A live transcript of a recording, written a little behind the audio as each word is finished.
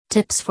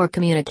Tips for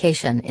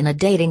communication in a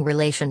dating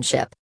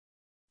relationship.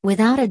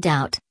 Without a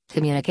doubt,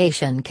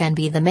 communication can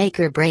be the make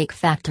or break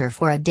factor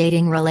for a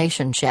dating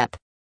relationship.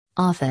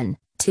 Often,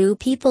 two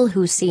people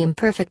who seem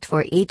perfect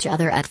for each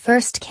other at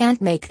first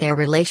can't make their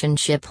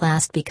relationship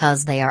last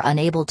because they are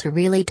unable to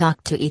really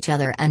talk to each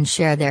other and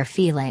share their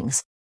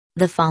feelings.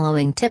 The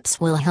following tips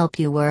will help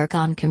you work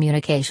on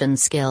communication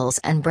skills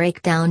and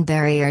break down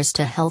barriers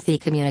to healthy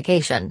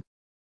communication.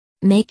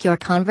 Make your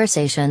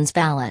conversations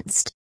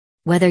balanced.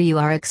 Whether you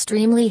are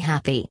extremely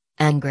happy,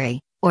 angry,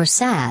 or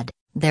sad,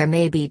 there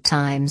may be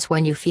times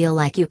when you feel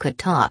like you could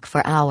talk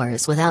for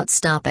hours without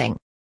stopping.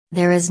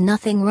 There is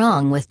nothing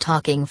wrong with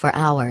talking for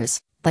hours,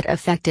 but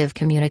effective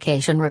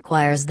communication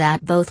requires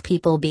that both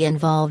people be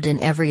involved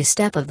in every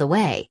step of the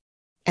way.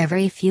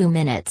 Every few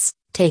minutes,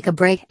 take a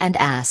break and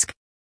ask,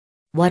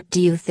 "What do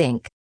you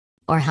think?"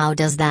 Or "How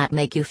does that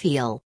make you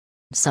feel?"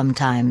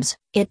 Sometimes,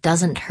 it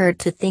doesn't hurt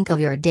to think of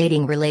your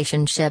dating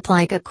relationship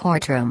like a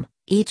courtroom.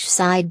 Each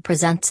side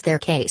presents their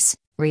case,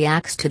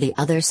 reacts to the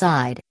other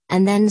side,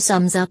 and then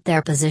sums up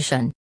their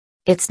position.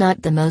 It's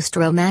not the most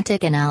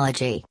romantic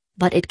analogy,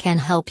 but it can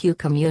help you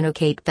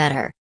communicate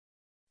better.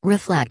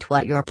 Reflect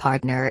what your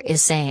partner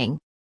is saying.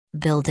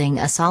 Building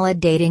a solid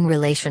dating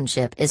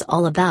relationship is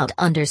all about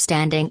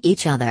understanding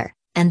each other,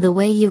 and the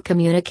way you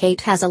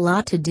communicate has a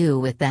lot to do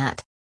with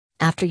that.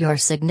 After your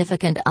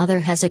significant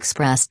other has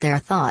expressed their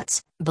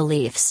thoughts,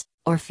 beliefs,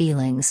 or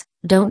feelings,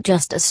 don't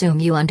just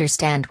assume you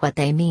understand what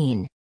they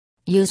mean.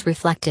 Use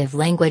reflective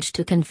language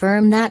to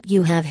confirm that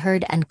you have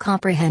heard and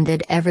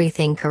comprehended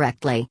everything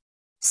correctly.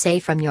 Say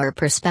from your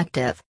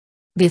perspective,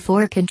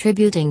 before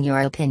contributing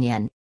your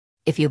opinion.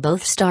 If you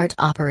both start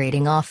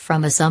operating off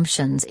from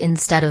assumptions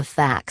instead of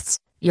facts,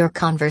 your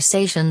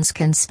conversations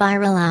can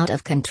spiral out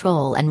of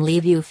control and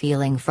leave you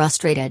feeling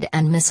frustrated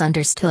and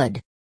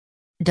misunderstood.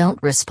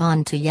 Don't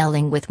respond to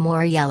yelling with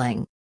more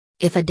yelling.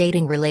 If a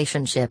dating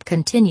relationship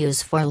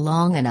continues for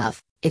long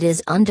enough, it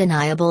is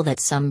undeniable that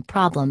some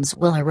problems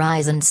will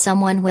arise and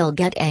someone will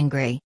get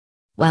angry.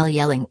 While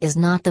yelling is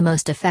not the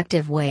most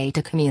effective way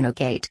to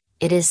communicate,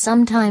 it is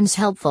sometimes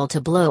helpful to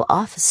blow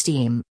off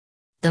steam.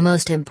 The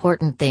most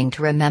important thing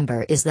to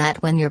remember is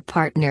that when your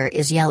partner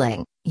is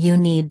yelling, you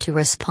need to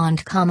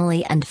respond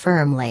calmly and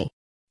firmly.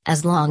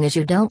 As long as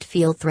you don't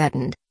feel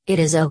threatened, it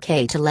is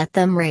okay to let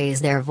them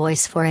raise their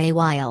voice for a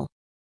while.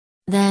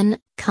 Then,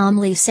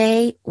 calmly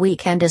say, "We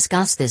can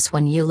discuss this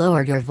when you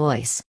lower your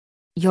voice."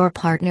 Your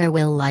partner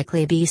will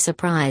likely be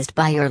surprised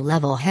by your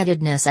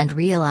level-headedness and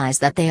realize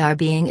that they are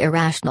being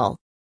irrational.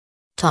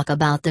 Talk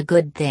about the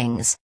good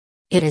things.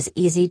 It is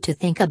easy to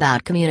think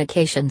about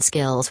communication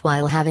skills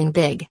while having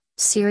big,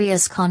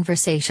 serious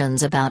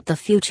conversations about the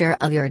future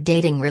of your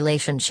dating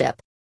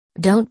relationship.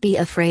 Don't be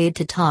afraid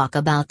to talk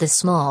about the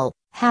small,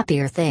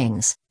 happier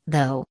things,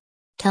 though.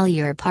 Tell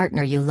your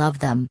partner you love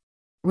them.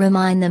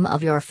 Remind them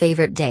of your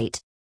favorite date.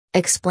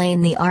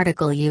 Explain the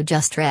article you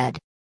just read.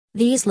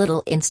 These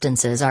little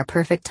instances are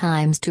perfect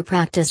times to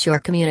practice your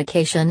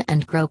communication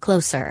and grow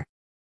closer.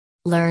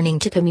 Learning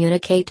to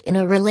communicate in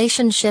a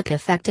relationship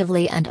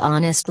effectively and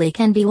honestly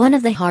can be one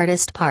of the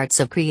hardest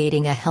parts of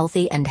creating a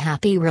healthy and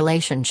happy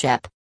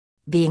relationship.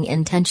 Being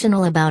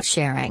intentional about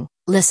sharing,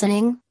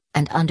 listening,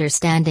 and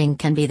understanding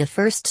can be the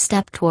first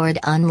step toward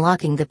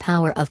unlocking the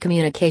power of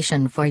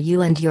communication for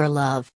you and your love.